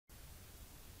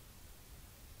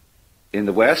In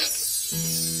the West,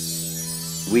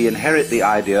 we inherit the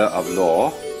idea of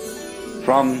law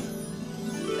from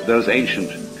those ancient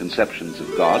conceptions of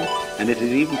God, and it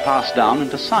is even passed down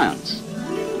into science,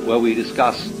 where we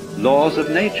discuss laws of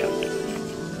nature.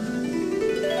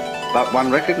 But one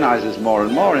recognizes more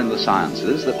and more in the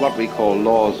sciences that what we call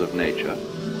laws of nature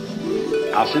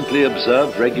are simply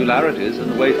observed regularities in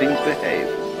the way things behave.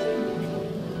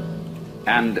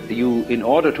 And you, in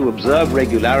order to observe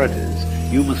regularities,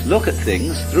 you must look at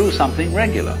things through something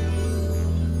regular.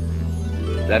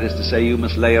 That is to say, you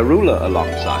must lay a ruler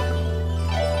alongside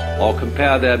them, or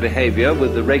compare their behavior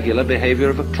with the regular behavior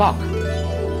of a clock.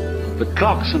 But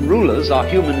clocks and rulers are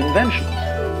human inventions.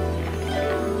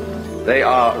 They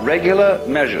are regular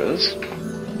measures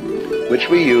which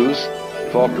we use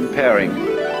for comparing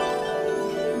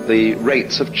the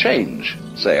rates of change.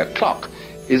 Say, a clock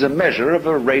is a measure of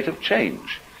a rate of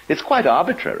change. It's quite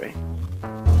arbitrary.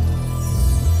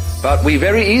 But we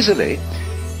very easily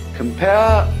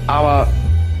compare our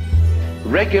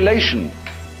regulation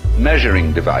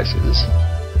measuring devices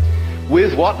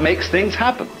with what makes things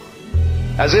happen,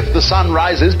 as if the sun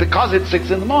rises because it's 6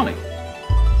 in the morning.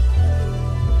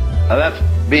 Now that's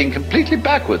being completely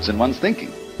backwards in one's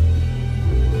thinking.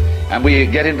 And we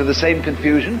get into the same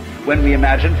confusion when we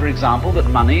imagine, for example, that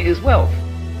money is wealth.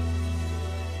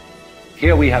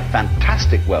 Here we have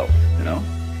fantastic wealth, you know,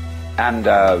 and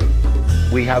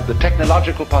we have the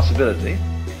technological possibility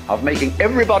of making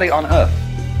everybody on earth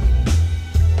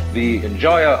the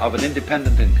enjoyer of an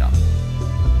independent income.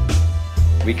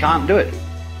 We can't do it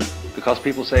because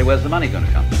people say, where's the money going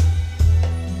to come from?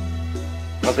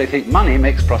 Because they think money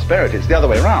makes prosperity. It's the other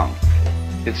way around.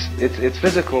 It's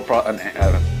physical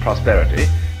prosperity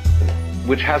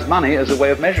which has money as a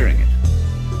way of measuring it.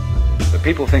 But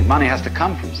people think money has to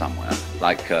come from somewhere,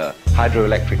 like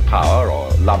hydroelectric power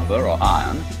or lumber or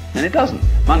iron, and it doesn't.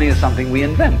 Money is something we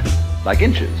invent, like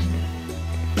inches.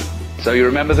 So you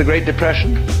remember the Great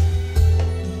Depression?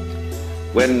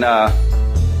 When there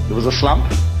was a slump?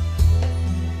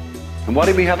 And what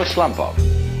did we have a slump of?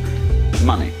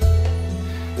 Money.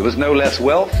 There was no less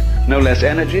wealth, no less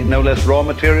energy, no less raw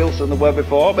materials than there were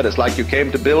before, but it's like you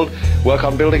came to work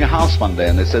on building a house one day,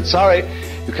 and they said, sorry,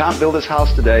 you can't build this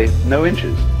house today, no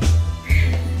inches.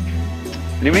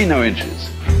 What do you mean no inches?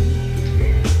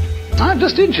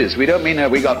 Just inches. We don't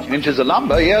mean we got inches of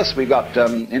lumber. Yes, we got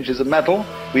inches of metal.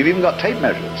 We've even got tape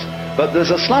measures. But there's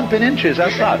a slump in inches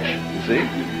as such, you see.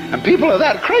 And people are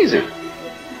that crazy.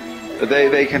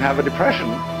 They can have a depression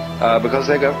because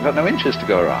they've got no inches to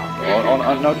go around,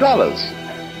 or no dollars.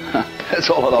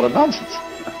 That's all a lot of nonsense.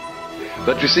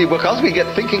 But you see, because we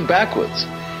get thinking backwards,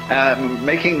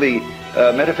 making the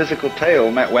metaphysical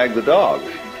tail wag the dog,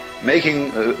 making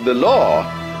the law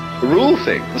rule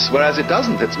things, whereas it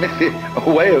doesn't. It's merely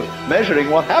a way of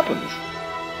measuring what happens.